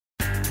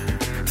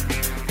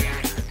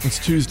It's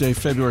Tuesday,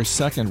 February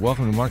 2nd.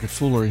 Welcome to Market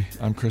Foolery.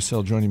 I'm Chris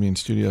Hill. Joining me in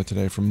studio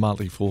today from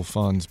Motley Fool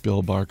Funds,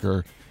 Bill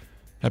Barker.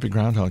 Happy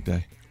Groundhog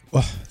Day.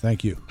 Oh,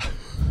 thank you.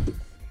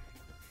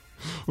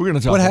 We're going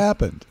to talk. What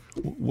happened?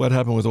 What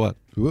happened with what?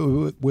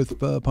 With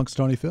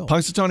Punxsutawney Phil.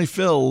 Punxsutawney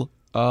Phil,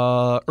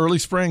 early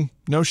spring,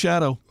 no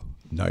shadow.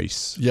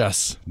 Nice.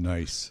 Yes.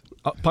 Nice.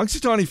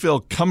 Punxsutawney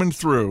Phil coming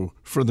through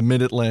for the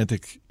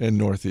Mid-Atlantic and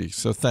Northeast.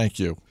 So thank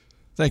you.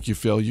 Thank you,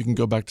 Phil. You can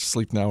go back to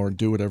sleep now or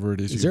do whatever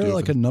it is you do. Is there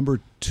like a number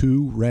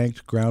 2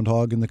 ranked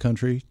groundhog in the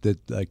country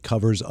that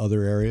covers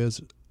other areas?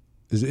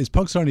 Is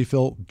Punxsutawney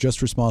Phil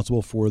just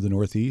responsible for the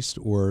Northeast,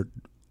 or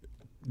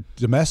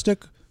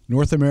domestic,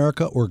 North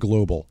America, or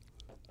global?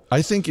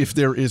 I think if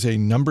there is a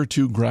number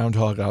 2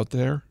 groundhog out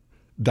there,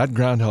 that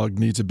groundhog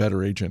needs a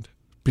better agent,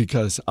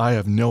 because I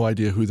have no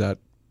idea who that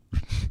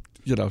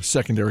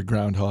secondary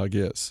groundhog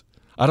is.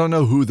 I don't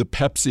know who the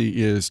Pepsi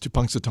is to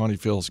Punxsutawney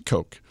Phil's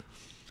Coke.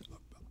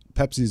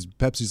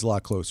 Pepsi's a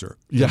lot closer.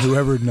 Yeah.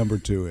 Whoever number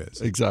 2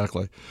 is.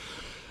 Exactly.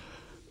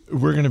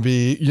 We're going to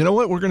be, you know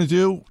what we're going to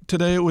do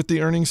today with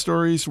the earnings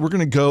stories? We're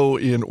going to go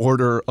in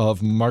order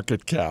of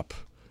market cap.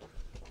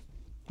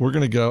 We're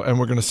going to go, and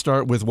we're going to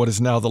start with what is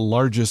now the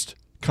largest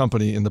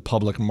company in the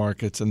public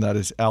markets, and that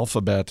is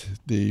Alphabet,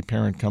 the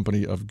parent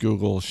company of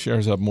Google.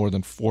 Shares up more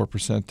than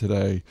 4%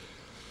 today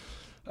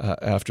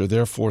after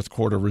their fourth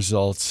quarter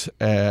results.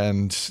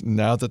 And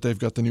now that they've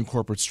got the new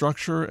corporate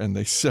structure and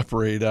they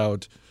separate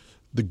out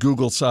the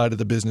Google side of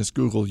the business,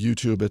 Google,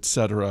 YouTube, et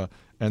cetera,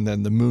 and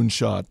then the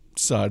moonshot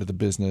side of the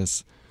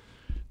business,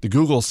 the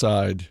Google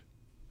side,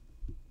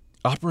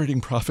 operating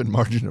profit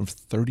margin of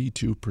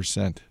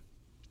 32%.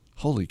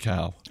 Holy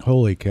cow!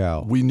 Holy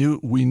cow! We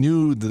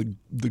knew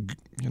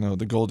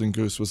the golden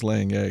goose was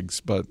laying eggs,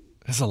 but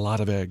there's a lot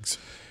of eggs.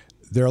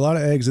 There are a lot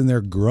of eggs, and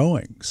they're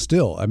growing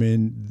still. I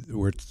mean,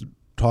 we're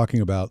talking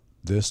about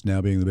this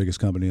now being the biggest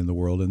company in the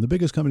world, and the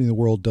biggest company in the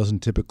world doesn't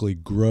typically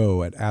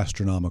grow at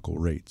astronomical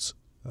rates.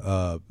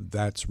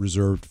 That's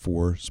reserved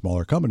for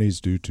smaller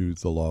companies due to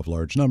the law of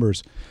large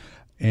numbers,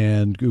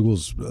 and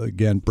Google's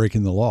again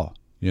breaking the law.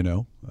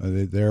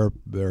 They're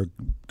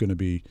going to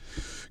be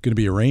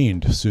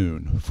arraigned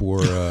soon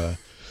for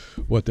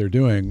what they're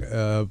doing.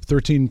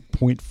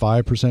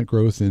 13.5%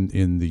 growth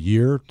in the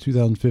year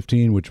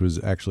 2015, which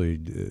was actually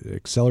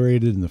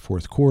accelerated in the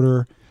fourth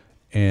quarter,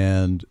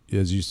 and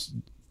as you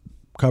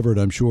covered,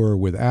 I'm sure,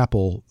 with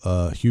Apple,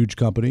 a huge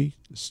company,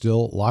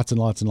 still lots and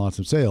lots and lots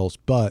of sales,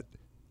 but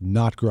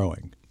not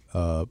growing.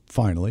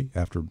 Finally,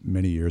 after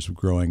many years of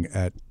growing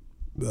at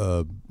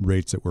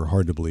rates that were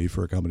hard to believe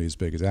for a company as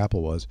big as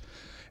Apple was.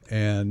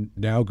 And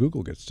now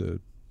Google gets to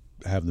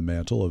have the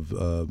mantle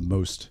of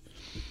most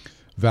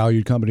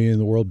valued company in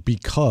the world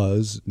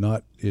because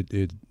not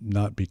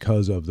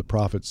because of the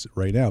profits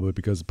right now, but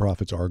because the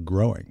profits are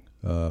growing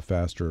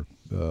faster,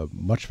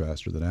 much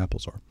faster than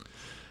Apple's are.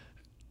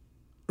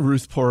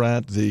 Ruth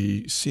Porat,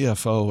 the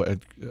CFO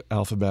at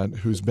Alphabet,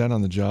 who's been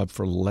on the job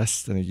for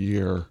less than a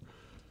year,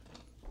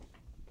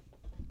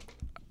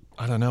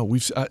 I don't know.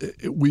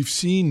 We've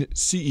seen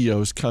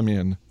CEOs come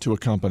in to a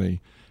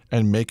company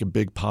and make a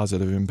big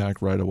positive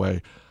impact right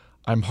away.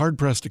 I'm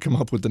hard-pressed to come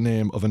up with the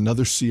name of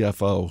another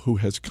CFO who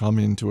has come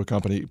into a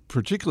company,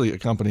 particularly a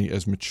company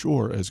as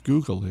mature as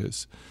Google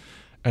is,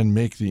 and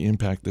make the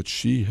impact that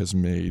she has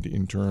made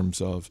in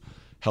terms of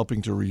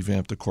helping to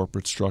revamp the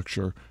corporate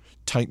structure,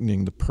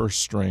 tightening the purse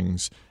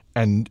strings,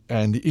 and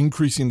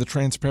increasing the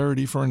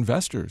transparency for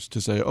investors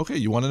to say, okay,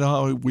 you want to know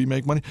how we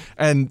make money?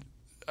 And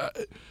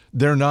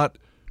they're not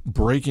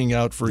breaking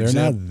out, for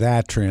example. They're not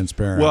that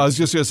transparent. Well, I was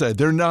just going to say,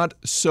 they're not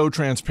so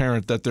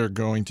transparent that they're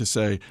going to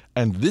say,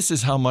 and this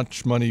is how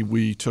much money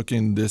we took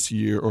in this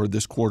year or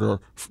this quarter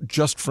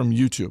just from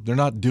YouTube. They're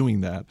not doing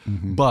that,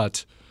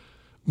 but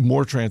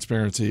more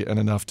transparency and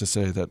enough to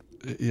say that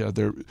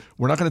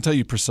we're not going to tell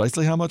you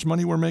precisely how much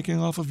money we're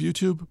making off of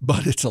YouTube,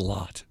 but it's a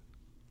lot.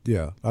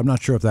 Yeah, I'm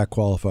not sure if that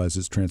qualifies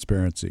as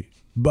transparency,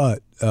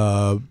 but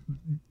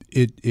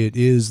it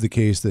is the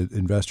case that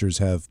investors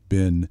have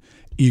been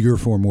eager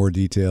for more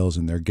details,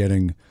 and they're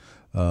getting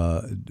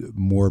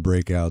more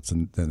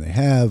breakouts than they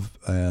have,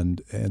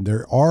 and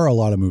there are a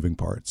lot of moving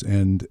parts.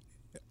 And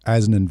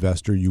as an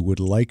investor, you would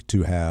like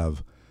to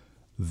have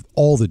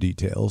all the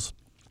details.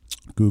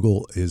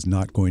 Google is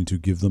not going to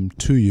give them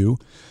to you,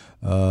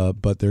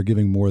 but they're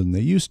giving more than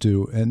they used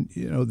to. And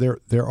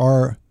there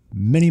are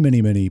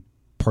many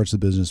parts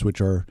of the business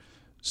which are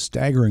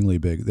staggeringly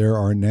big. There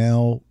are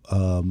now,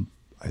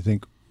 I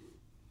think,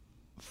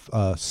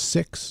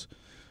 6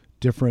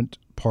 different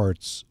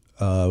parts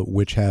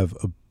which have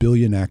 1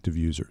 billion active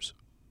users.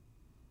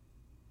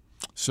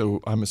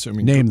 So I'm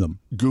assuming name them.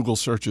 Google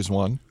Search is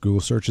one.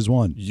 Google Search is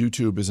one.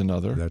 YouTube is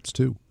another. That's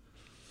 2.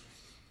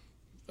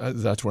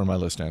 That's where my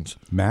list ends.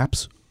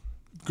 Maps.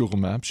 Google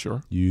Maps,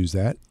 sure. You use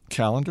that.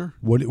 Calendar.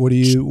 What do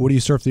you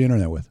surf the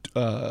internet with?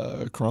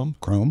 Chrome.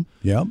 Chrome.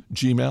 Yeah.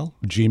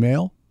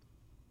 Gmail.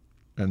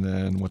 And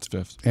then what's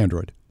fifth?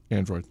 Android.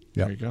 Yep.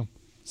 There you go.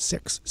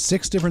 6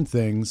 different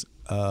things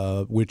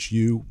which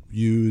you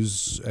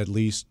use at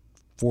least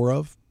 4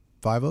 of,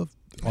 5 of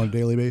on a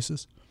daily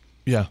basis.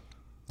 Yeah.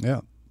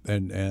 Yeah.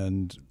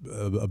 and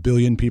a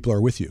billion people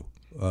are with you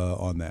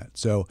on that.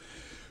 So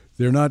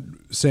they're not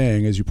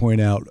saying, as you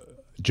point out,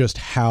 just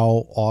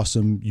how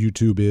awesome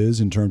YouTube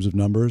is in terms of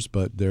numbers,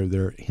 but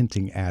they're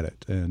hinting at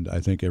it. And I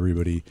think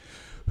everybody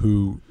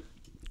who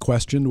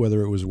questioned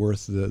whether it was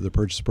worth the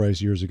purchase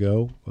price years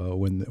ago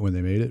when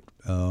they made it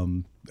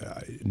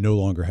no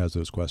longer has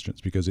those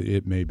questions, because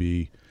it may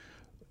be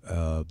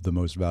the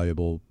most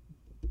valuable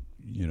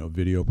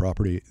video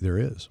property there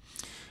is.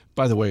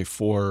 By the way,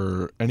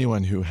 for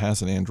anyone who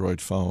has an Android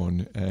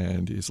phone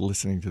and is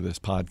listening to this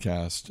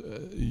podcast,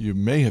 you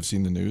may have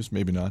seen the news,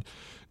 maybe not,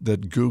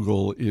 that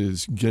Google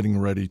is getting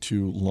ready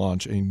to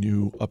launch a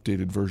new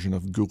updated version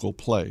of Google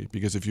Play.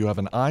 Because if you have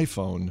an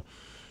iPhone,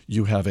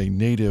 you have a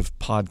native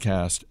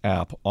podcast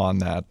app on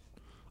that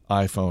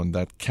iPhone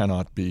that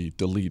cannot be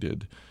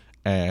deleted.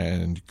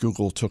 And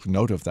Google took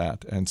note of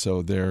that. And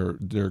so they're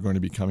going to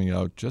be coming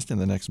out just in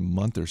the next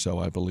month or so,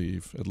 I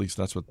believe. At least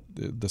that's what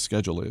the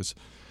schedule is.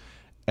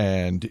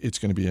 And it's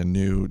going to be a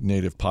new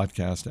native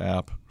podcast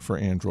app for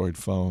Android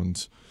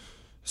phones.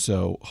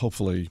 So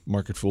hopefully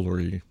Market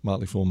Foolery,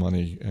 Motley Fool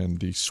Money, and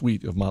the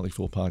suite of Motley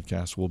Fool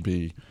podcasts will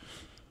be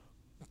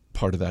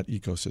part of that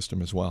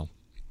ecosystem as well.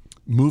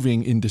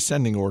 Moving in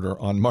descending order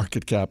on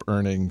market cap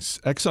earnings,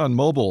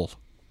 ExxonMobil,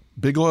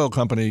 big oil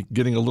company,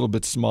 getting a little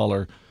bit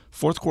smaller.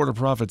 Fourth quarter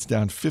profits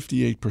down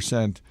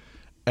 58%.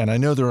 And I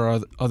know there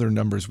are other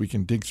numbers we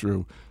can dig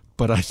through,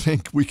 but I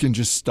think we can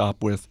just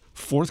stop with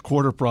fourth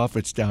quarter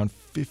profits down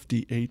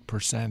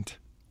 58%.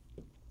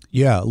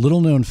 Yeah, little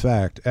known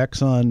fact,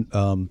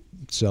 Exxon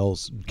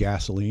sells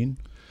gasoline.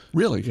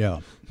 Really?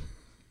 Yeah.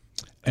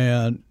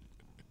 And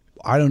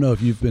I don't know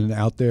if you've been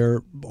out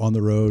there on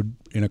the road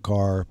in a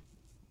car,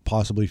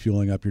 possibly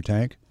fueling up your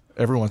tank.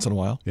 Every once in a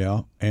while.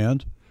 Yeah.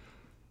 And?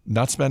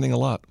 Not spending a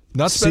lot.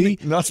 Not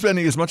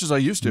spending as much as I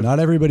used to. Not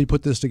everybody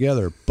put this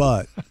together,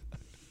 but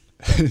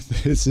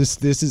this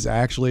is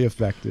actually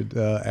affected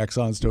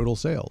Exxon's total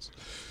sales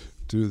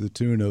to the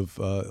tune of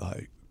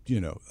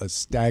a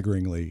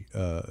staggeringly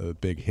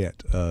big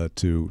hit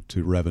to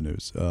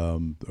revenues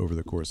over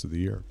the course of the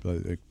year,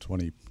 like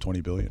 20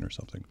 billion or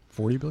something,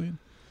 40 billion.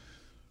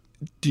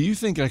 Do you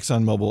think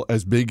ExxonMobil,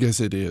 as big as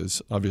it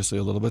is, obviously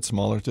a little bit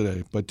smaller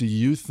today, but do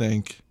you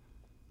think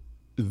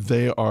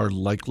they are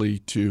likely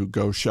to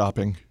go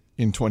shopping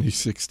in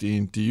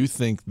 2016? Do you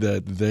think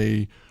that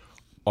they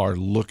are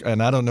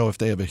and I don't know if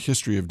they have a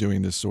history of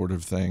doing this sort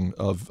of thing,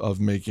 of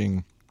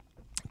making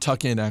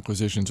tuck-in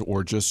acquisitions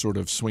or just sort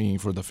of swinging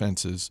for the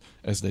fences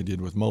as they did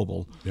with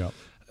Mobil. Yeah.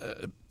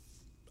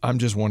 I'm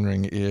just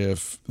wondering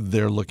if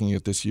they're looking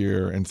at this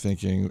year and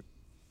thinking,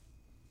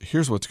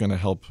 here's what's going to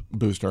help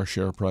boost our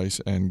share price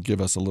and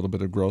give us a little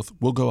bit of growth.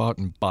 We'll go out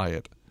and buy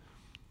it.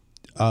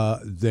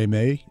 They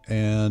may,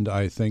 and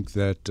I think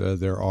that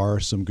there are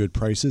some good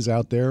prices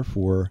out there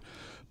for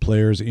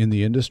players in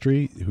the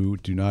industry who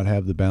do not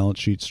have the balance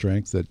sheet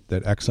strength that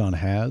Exxon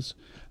has,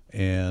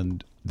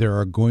 and there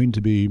are going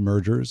to be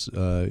mergers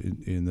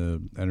in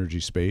the energy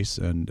space,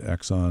 and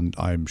Exxon,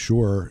 I'm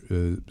sure,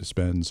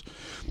 spends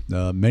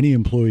many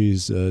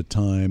employees'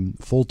 time,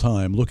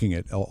 full-time, looking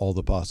at all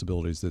the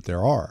possibilities that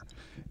there are.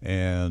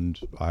 And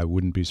I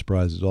wouldn't be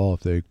surprised at all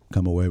if they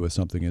come away with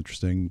something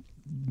interesting.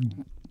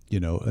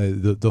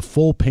 The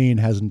full pain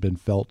hasn't been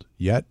felt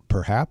yet,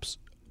 perhaps.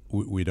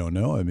 We don't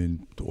know. I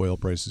mean, the oil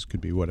prices could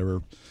be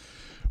whatever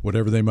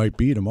they might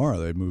be tomorrow.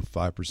 They move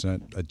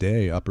 5% a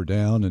day up or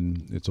down,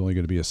 and it's only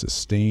going to be a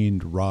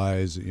sustained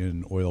rise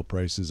in oil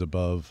prices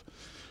above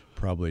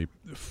probably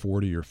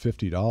 $40 or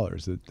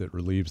 $50 that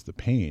relieves the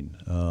pain.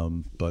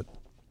 But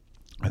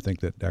I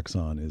think that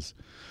Exxon is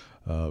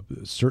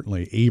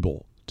certainly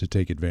able to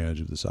take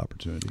advantage of this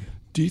opportunity.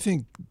 Do you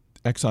think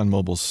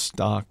ExxonMobil's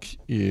stock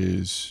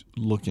is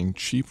looking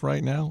cheap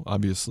right now?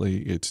 Obviously,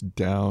 it's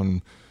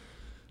down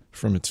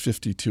from its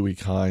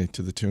 52-week high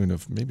to the tune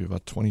of maybe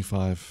about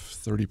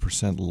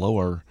 25-30%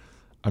 lower.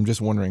 I'm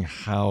just wondering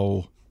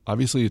how,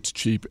 obviously it's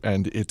cheap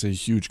and it's a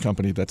huge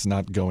company that's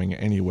not going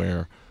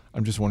anywhere.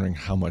 I'm just wondering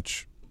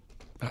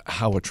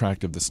how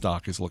attractive the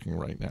stock is looking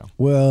right now.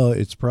 Well,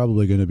 it's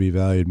probably going to be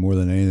valued more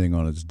than anything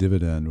on its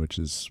dividend, which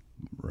is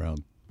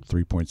around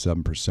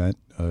 3.7%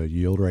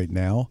 yield right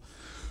now,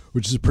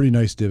 which is a pretty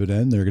nice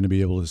dividend. They're going to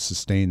be able to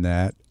sustain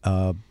that.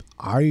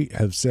 I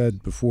have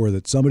said before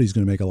that somebody's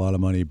going to make a lot of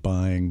money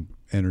buying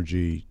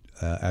energy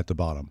at the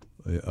bottom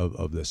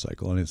of this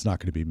cycle, and it's not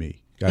going to be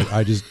me.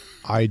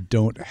 I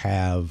don't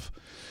have.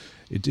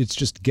 It's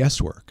just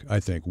guesswork, I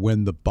think,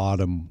 when the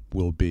bottom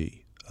will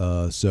be.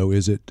 So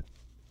is it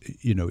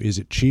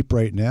cheap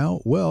right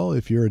now? Well,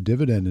 if you're a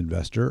dividend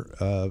investor,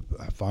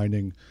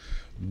 finding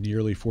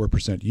nearly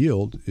 4%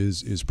 yield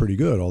is pretty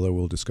good, although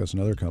we'll discuss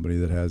another company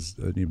that has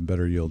an even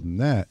better yield than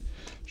that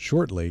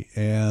shortly.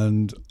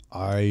 And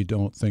I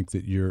don't think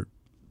that you're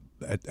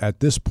at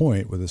this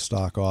point, with a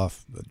stock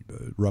off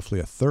roughly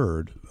a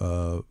third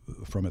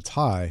from its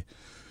high,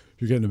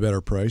 you're getting a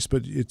better price.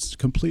 But it's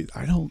complete.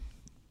 I don't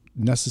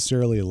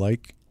necessarily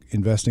like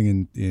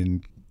investing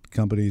in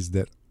companies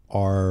that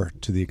are,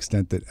 to the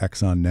extent that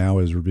Exxon now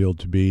is revealed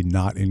to be,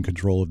 not in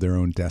control of their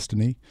own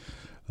destiny.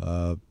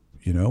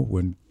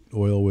 when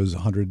oil was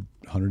 100,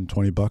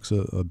 120 bucks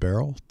a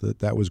barrel,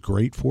 that was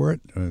great for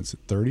it. And it's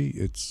at 30,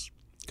 it's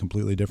a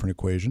completely different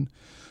equation.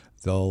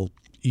 They'll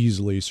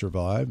easily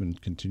survive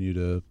and continue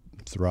to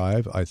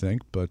thrive, I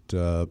think, but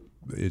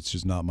it's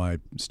just not my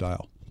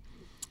style.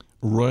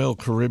 Royal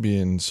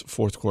Caribbean's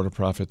fourth quarter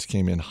profits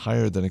came in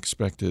higher than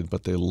expected,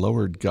 but they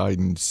lowered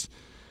guidance,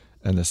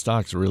 and the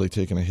stock's really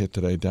taken a hit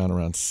today, down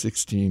around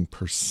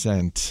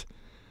 16%.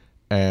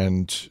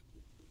 And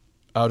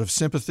out of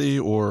sympathy,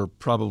 or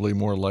probably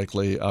more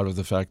likely out of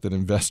the fact that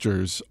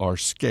investors are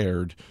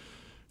scared,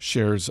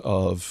 shares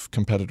of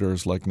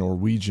competitors like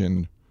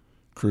Norwegian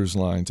Cruise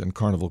Lines and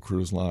Carnival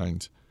Cruise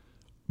Lines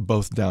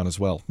both down as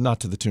well. Not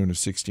to the tune of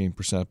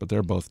 16%, but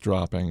they're both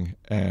dropping.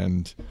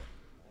 And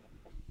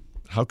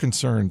how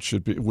concerned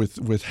should be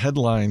with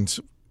headlines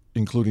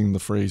including the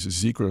phrase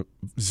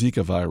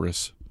Zika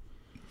virus?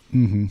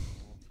 Mm-hmm.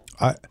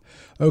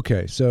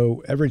 Okay,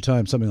 so every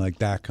time something like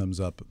that comes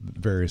up,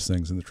 various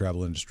things in the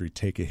travel industry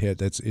take a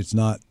hit. It's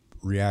not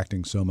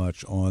reacting so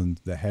much on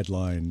the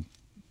headline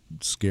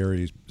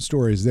scary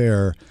stories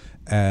there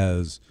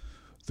as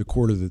the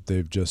quarter that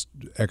they've just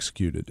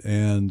executed.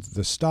 And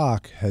the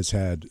stock has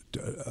had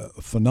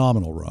a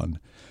phenomenal run,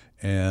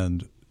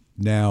 and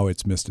now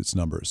it's missed its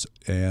numbers,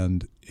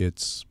 and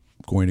it's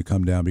going to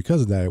come down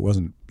because of that. It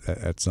wasn't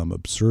at some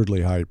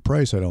absurdly high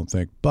price, I don't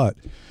think, but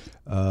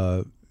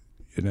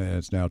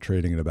it's now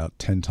trading at about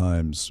 10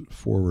 times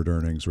forward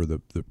earnings, or the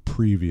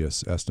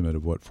previous estimate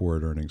of what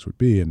forward earnings would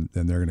be, and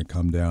they're going to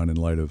come down in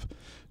light of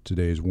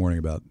today's warning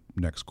about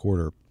next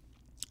quarter.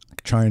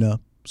 China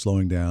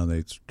slowing down.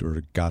 They sort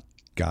of got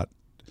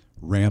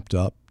ramped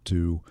up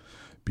to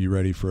be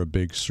ready for a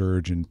big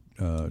surge in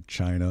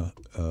China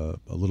a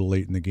little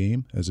late in the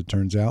game, as it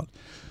turns out,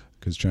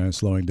 because China's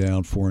slowing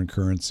down. Foreign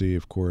currency,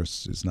 of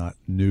course, is not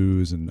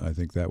news, and I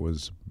think that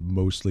was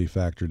mostly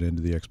factored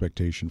into the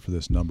expectation for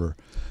this number.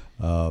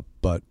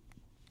 But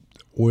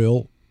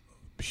oil,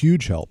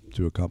 huge help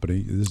to a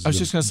company. I was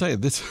just going to say,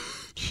 this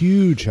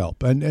huge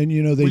help, and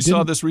we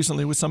saw this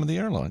recently with some of the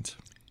airlines.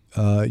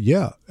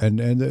 Yeah, and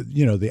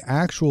the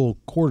actual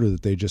quarter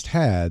that they just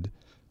had,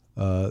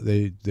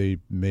 they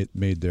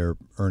made their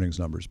earnings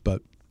numbers,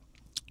 but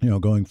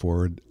going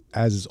forward,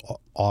 as is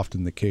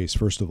often the case,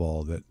 first of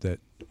all, that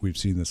we've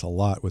seen this a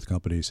lot with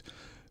companies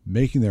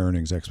making their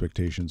earnings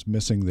expectations,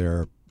 missing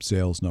their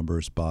sales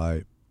numbers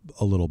by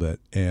a little bit,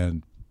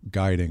 and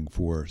guiding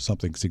for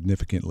something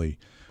significantly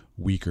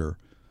weaker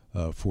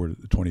for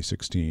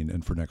 2016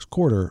 and for next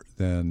quarter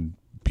than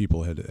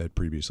people had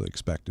previously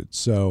expected.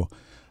 So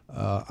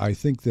I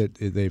think that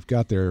they've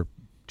got their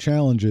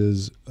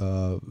challenges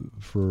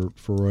for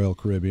Royal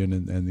Caribbean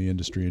and the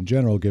industry in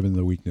general, given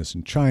the weakness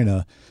in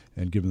China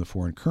and given the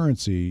foreign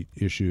currency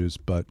issues.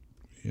 But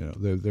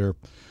the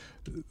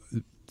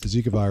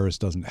Zika virus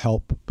doesn't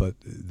help, but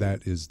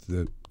that is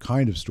the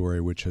kind of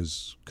story which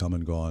has come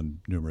and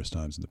gone numerous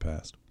times in the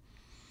past.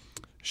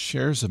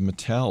 Shares of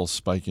Mattel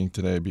spiking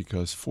today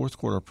because fourth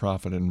quarter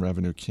profit and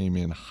revenue came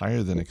in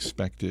higher than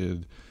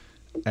expected.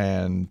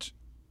 And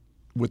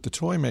with the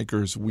toy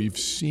makers, we've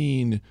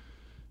seen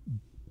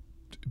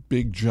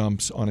big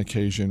jumps on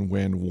occasion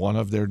when one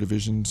of their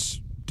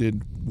divisions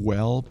did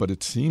well, but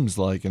it seems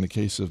like in the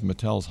case of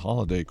Mattel's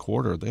holiday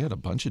quarter, they had a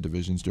bunch of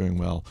divisions doing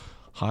well.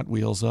 Hot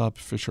Wheels up,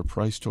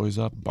 Fisher-Price toys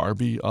up,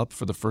 Barbie up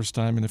for the first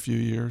time in a few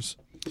years.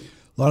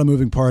 A lot of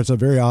moving parts. A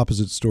very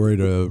opposite story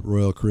to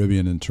Royal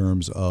Caribbean in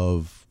terms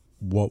of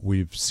what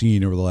we've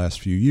seen over the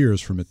last few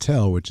years from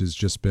Mattel, which has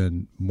just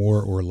been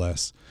more or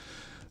less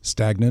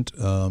stagnant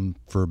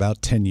for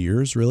about 10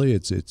 years, really.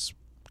 It's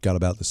got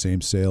about the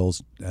same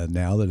sales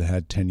now that it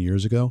had 10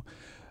 years ago.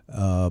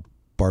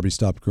 Barbie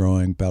stopped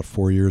growing about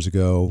 4 years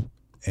ago,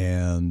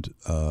 and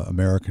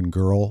American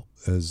Girl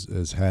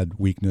has had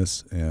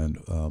weakness, and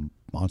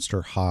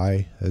Monster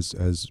High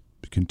has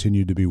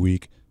continued to be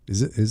weak.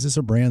 Is this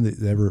a brand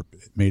that ever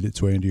made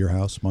its way into your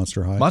house,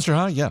 Monster High? Monster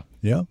High, yeah.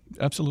 Yeah?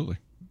 Absolutely.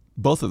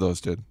 Both of those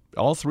did.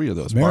 All three of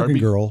those. American Barbie,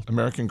 Girl.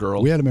 American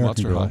Girl. We had American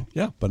Monster Girl. High.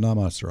 Yeah. But not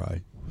Monster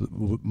High.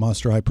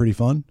 Monster High pretty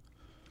fun?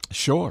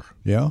 Sure.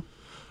 Yeah?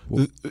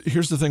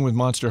 Here's the thing with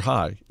Monster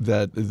High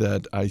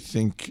that I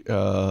think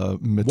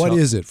Mattel... What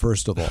is it,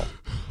 first of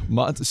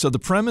all? So the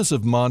premise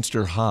of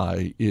Monster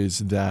High is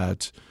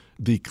that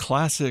the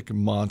classic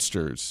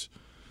monsters,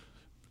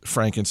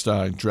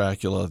 Frankenstein,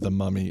 Dracula, the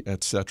Mummy,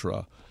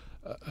 etc.,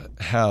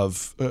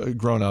 have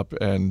grown up,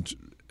 and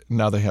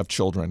now they have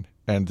children,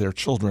 and their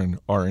children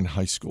are in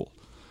high school.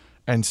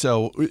 And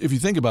so if you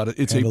think about it,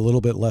 it's a little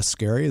bit less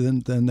scary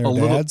than their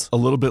dads? A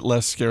little bit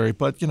less scary,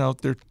 but,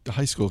 they're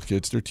high school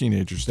kids. They're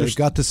teenagers. They've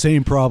got the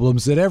same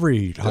problems that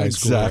every high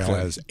schooler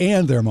has,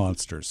 and they're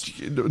monsters.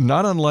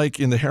 Not unlike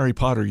in the Harry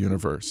Potter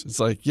universe. It's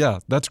like, yeah,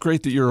 that's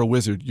great that you're a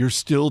wizard. You're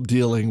still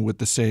dealing with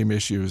the same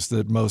issues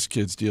that most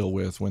kids deal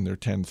with when they're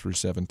 10 through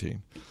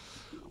 17.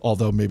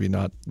 although maybe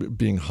not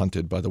being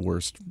hunted by the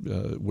worst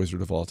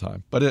wizard of all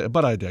time.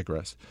 But I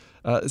digress.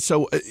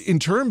 So in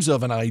terms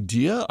of an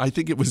idea, I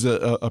think it was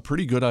a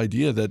pretty good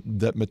idea that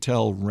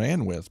Mattel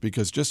ran with,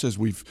 because just as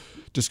we've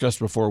discussed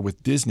before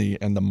with Disney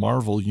and the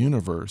Marvel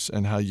Universe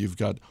and how you've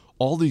got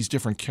all these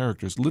different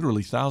characters,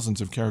 literally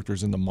thousands of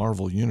characters in the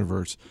Marvel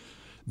Universe,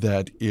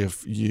 that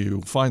if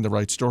you find the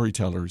right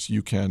storytellers,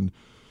 you can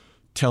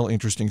tell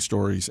interesting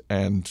stories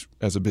and,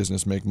 as a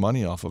business, make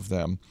money off of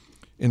them.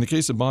 In the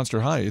case of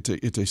Monster High,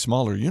 it's a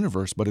smaller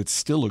universe, but it's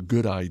still a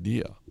good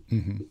idea.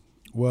 Mm-hmm.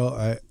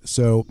 Well,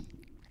 so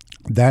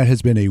that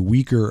has been a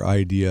weaker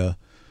idea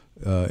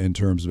in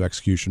terms of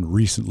execution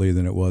recently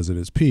than it was at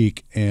its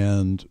peak,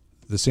 and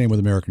the same with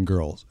American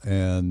Girls.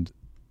 And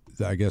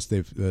I guess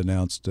they've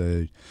announced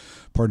a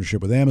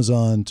partnership with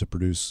Amazon to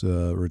produce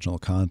original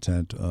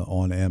content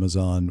on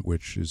Amazon,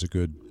 which is a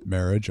good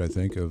marriage, I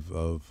think,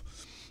 of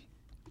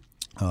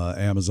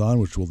Amazon,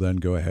 which will then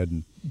go ahead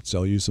and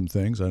sell you some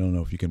things. I don't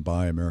know if you can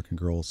buy American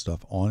Girl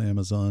stuff on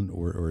Amazon,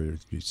 or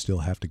you still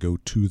have to go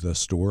to the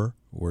store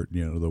or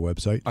the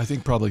website. I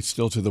think probably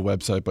still to the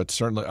website, but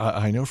certainly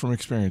I know from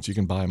experience you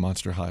can buy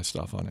Monster High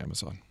stuff on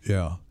Amazon.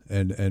 Yeah,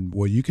 and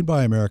well, you can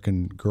buy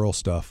American Girl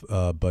stuff,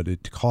 but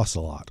it costs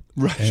a lot.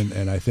 Right.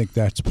 And I think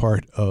that's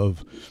part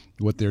of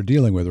what they're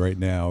dealing with right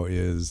now,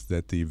 is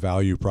that the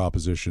value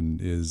proposition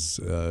is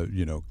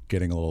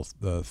getting a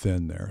little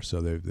thin there.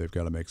 So they've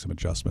got to make some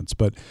adjustments.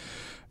 But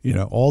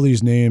all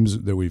these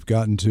names that we've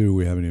gotten to,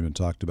 we haven't even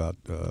talked about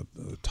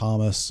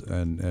Thomas,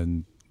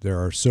 and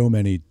there are so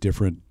many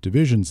different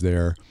divisions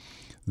there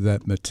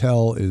that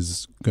Mattel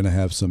is going to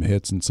have some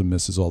hits and some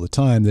misses all the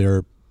time.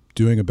 They're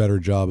doing a better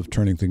job of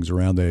turning things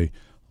around. They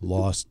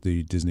lost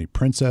the Disney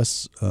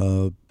Princess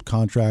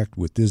contract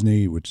with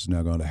Disney, which has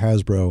now gone to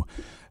Hasbro,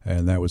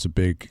 and that was a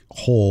big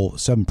hole,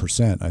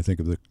 7%, I think,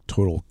 of the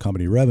total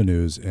company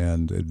revenues,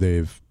 and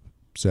they've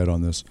said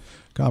on this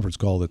conference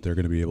call that they're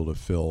going to be able to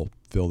fill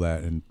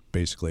that and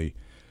basically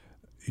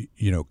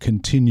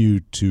continue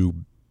to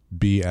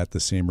be at the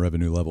same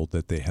revenue level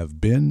that they have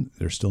been.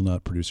 They're still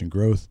not producing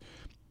growth.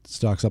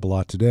 Stock's up a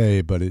lot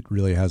today, but it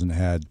really hasn't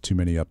had too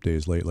many up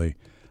days lately.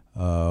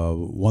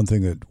 One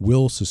thing that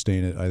will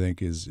sustain it, I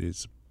think,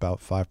 is about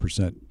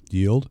 5%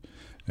 yield,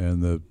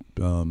 and the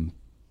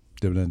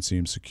dividend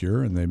seems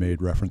secure, and they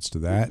made reference to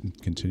that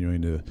and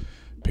continuing to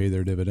pay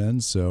their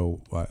dividends.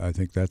 So I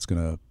think that's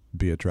going to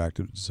be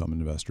attractive to some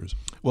investors.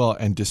 Well,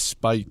 and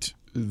despite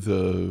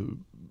the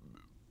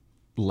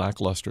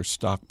lackluster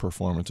stock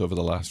performance over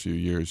the last few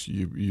years,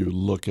 you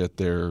look at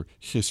their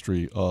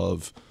history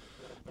of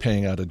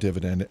paying out a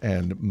dividend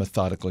and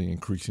methodically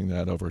increasing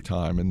that over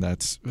time, and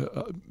that's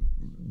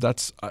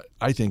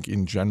I think,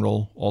 in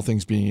general, all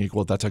things being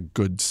equal, that's a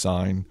good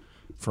sign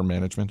for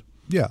management.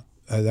 Yeah,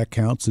 that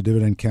counts. The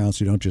dividend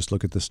counts. You don't just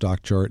look at the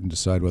stock chart and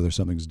decide whether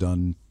something's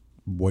done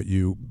what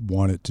you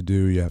want it to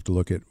do. You have to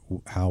look at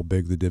how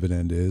big the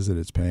dividend is that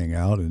it's paying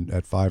out, and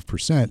at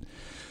 5%,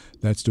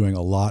 that's doing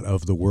a lot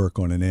of the work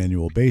on an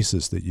annual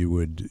basis that you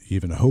would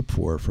even hope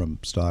for from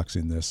stocks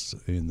in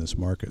this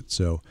market.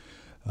 So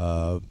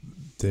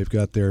they've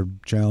got their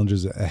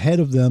challenges ahead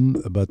of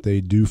them, but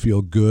they do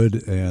feel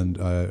good. And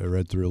I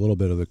read through a little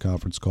bit of the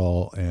conference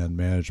call, and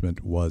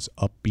management was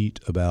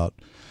upbeat about,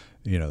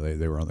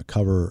 they were on the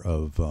cover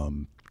of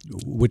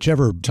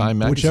whichever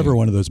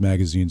one of those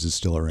magazines is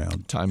still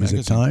around. Time magazine.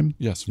 Is it Time?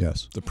 Yes.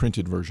 Yes. The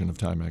printed version of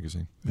Time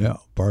magazine. Yeah.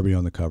 Barbie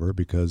on the cover,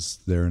 because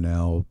there are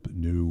now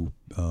new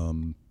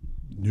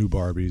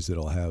Barbies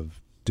that'll have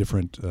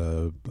different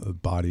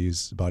body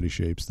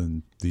shapes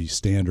than the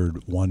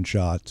standard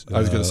one-shot. I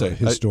was going to say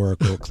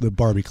historical the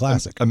Barbie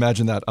classic.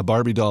 Imagine that, a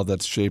Barbie doll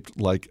that's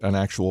shaped like an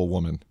actual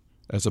woman,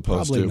 as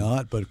opposed Probably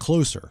not, but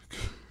closer.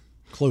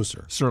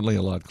 Certainly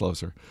a lot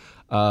closer.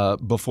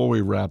 Before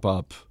we wrap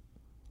up,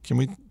 can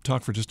we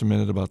talk for just a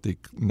minute about the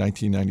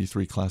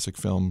 1993 classic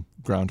film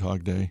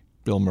Groundhog Day,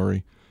 Bill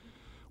Murray,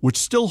 which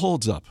still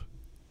holds up?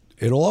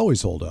 It'll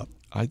always hold up.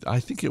 I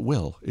think it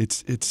will.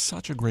 It's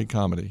such a great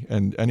comedy,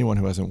 and anyone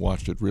who hasn't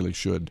watched it really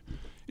should,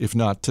 if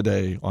not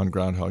today on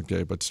Groundhog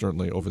Day, but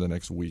certainly over the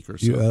next week or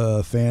so. You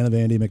a fan of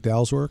Andie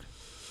MacDowell's work?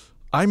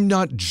 I'm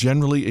not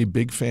generally a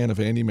big fan of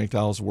Andie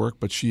MacDowell's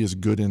work, but she is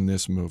good in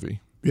this movie.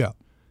 Yeah.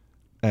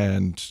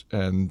 And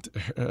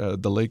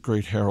the late,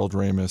 great Harold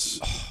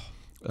Ramis,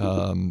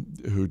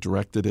 who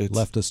directed it,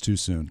 left us too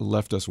soon.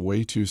 Left us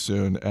way too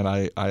soon. And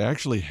I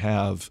actually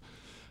have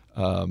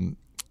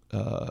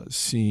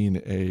seen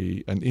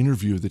an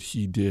interview that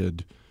he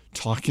did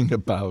talking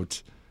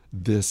about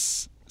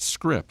this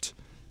script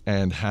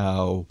and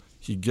how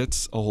he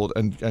gets a hold.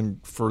 And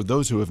for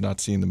those who have not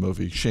seen the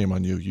movie, shame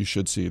on you. You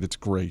should see it. It's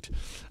great.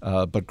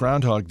 But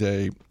Groundhog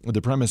Day,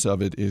 the premise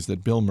of it is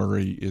that Bill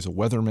Murray is a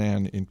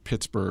weatherman in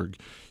Pittsburgh.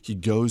 He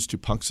goes to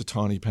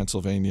Punxsutawney,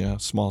 Pennsylvania,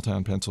 small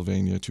town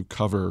Pennsylvania, to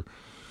cover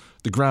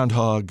the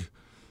groundhog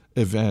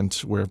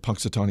event where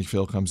Punxsutawney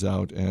Phil comes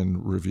out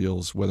and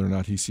reveals whether or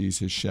not he sees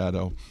his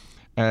shadow.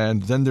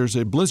 And then there's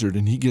a blizzard,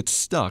 and he gets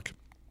stuck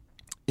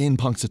in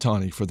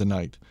Punxsutawney for the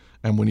night.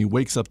 And when he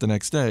wakes up the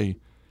next day,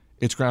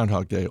 it's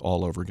Groundhog Day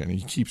all over again.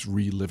 He keeps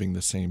reliving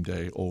the same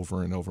day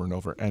over and over and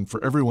over. And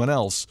for everyone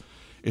else,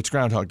 it's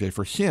Groundhog Day.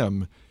 For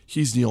him,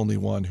 he's the only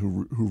one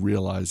who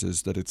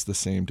realizes that it's the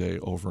same day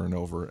over and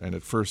over. And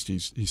at first,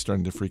 he's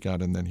starting to freak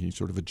out, and then he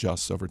sort of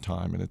adjusts over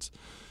time. And it's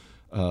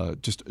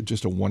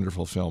just a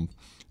wonderful film.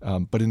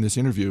 But in this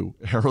interview,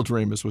 Harold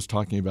Ramis was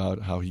talking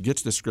about how he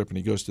gets the script, and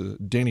he goes to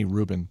Danny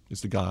Rubin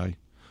is the guy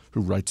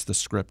who writes the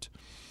script.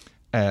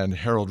 And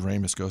Harold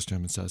Ramis goes to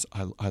him and says,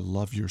 I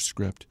love your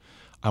script.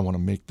 I want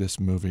to make this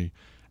movie.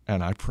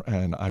 And I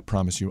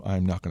promise you,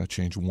 I'm not going to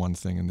change one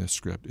thing in this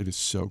script. It is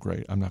so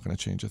great. I'm not going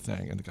to change a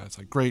thing. And the guy's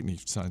like, great. And he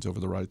signs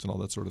over the rights and all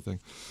that sort of thing.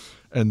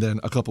 And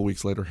then a couple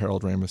weeks later,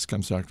 Harold Ramis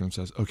comes back to him and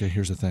says, okay,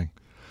 here's the thing.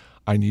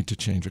 I need to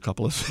change a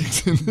couple of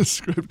things in this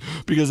script.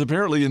 Because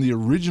apparently in the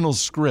original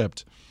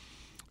script,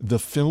 the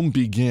film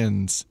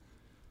begins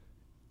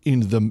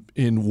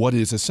in what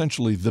is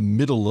essentially the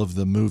middle of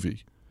the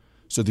movie.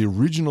 So the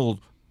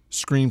original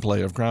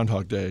screenplay of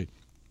Groundhog Day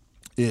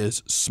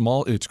is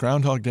small. It's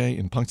Groundhog Day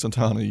in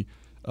Punxsutawney,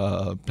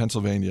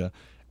 Pennsylvania,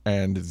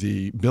 and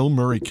the Bill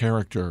Murray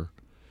character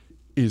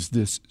is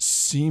this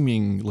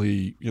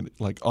seemingly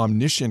like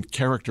omniscient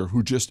character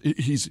who just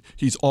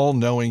he's all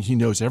knowing. He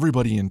knows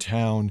everybody in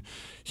town.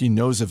 He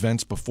knows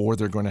events before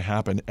they're going to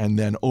happen, and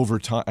then over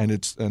time,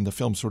 and the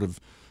film sort of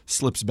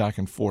slips back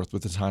and forth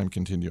with the time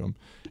continuum.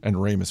 And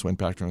Ramis went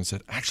back to him and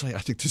said, actually, I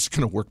think this is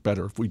going to work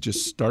better if we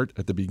just start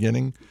at the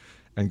beginning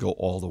and go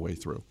all the way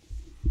through.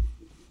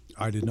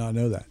 I did not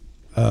know that.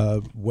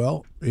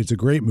 Well, it's a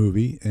great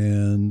movie.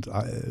 And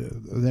are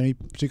there any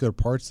particular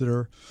parts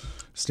that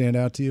stand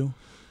out to you?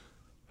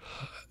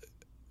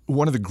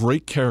 One of the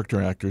great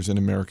character actors in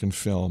American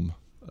film,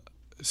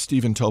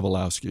 Stephen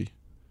Tobolowsky,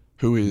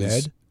 who is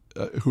Ned?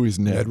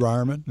 Ned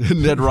Ryerson?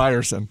 Ned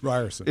Ryerson.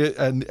 Ryerson.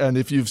 And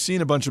if you've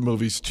seen a bunch of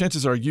movies,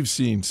 chances are you've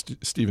seen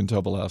Stephen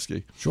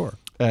Tobolowsky. Sure.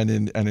 And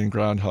in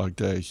Groundhog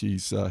Day,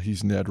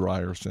 he's Ned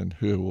Ryerson,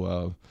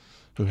 who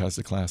has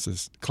the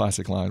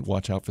classic line,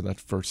 "Watch out for that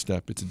first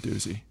step; it's a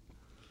doozy."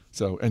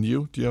 So, and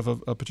you, do you have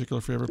a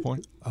particular favorite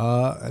point?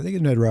 I think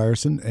it's Ned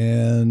Ryerson,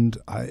 and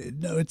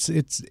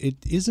it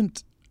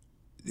isn't.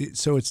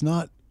 So it's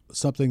not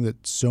something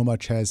that so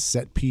much has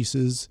set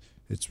pieces.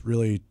 It's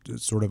really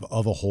sort of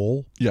a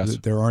whole. Yes.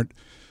 There aren't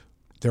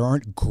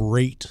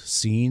great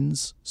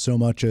scenes so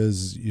much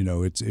as,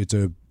 it's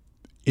a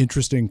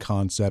interesting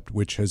concept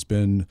which has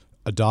been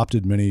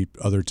adopted many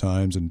other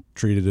times and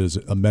treated as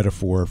a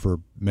metaphor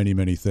for many,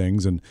 many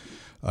things. And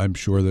I'm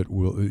sure that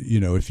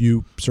if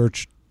you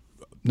search,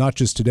 not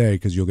just today,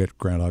 because you'll get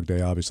Groundhog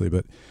Day, obviously,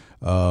 but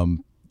a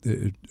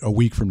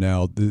week from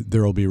now,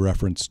 there will be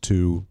reference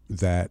to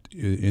that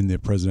in the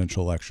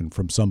presidential election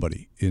from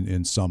somebody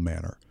in some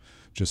manner,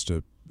 just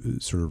to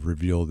sort of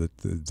reveal that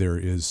there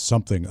is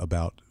something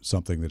about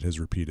something that has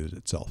repeated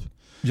itself.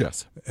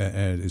 Yes,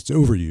 and it's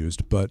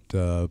overused, but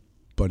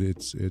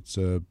it's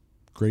a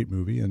great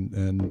movie,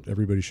 and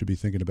everybody should be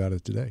thinking about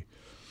it today.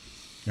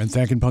 And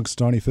thanking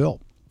Punxsutawney Phil.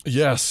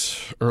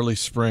 Yes, early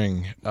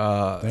spring.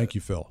 Thank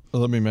you, Phil.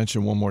 Let me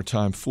mention one more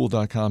time,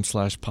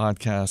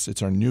 fool.com/podcast.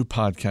 It's our new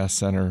podcast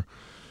center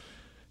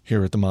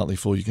here at The Motley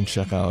Fool. You can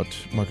check out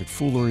Market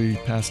Foolery,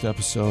 past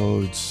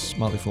episodes,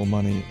 Motley Fool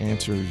Money,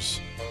 Answers,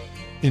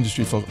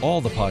 Industry Folk, all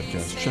the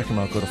podcasts. Check them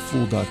out. Go to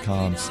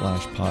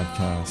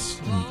fool.com/podcast,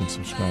 and you can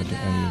subscribe to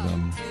any of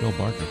them. Bill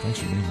Barker, thanks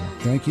for being here.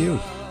 Thank you.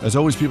 As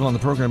always, people on the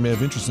program may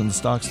have interest in the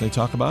stocks they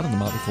talk about, and the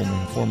Motley Fool may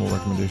have formal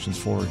recommendations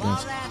for or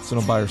against. So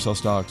don't buy or sell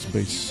stocks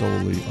based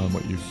solely on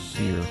what you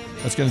hear.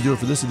 That's going to do it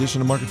for this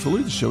edition of Market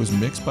Foolery. The show is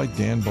mixed by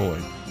Dan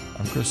Boyd.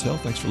 I'm Chris Hill.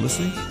 Thanks for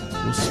listening.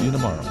 We'll see you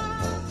tomorrow.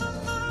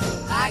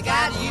 I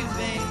got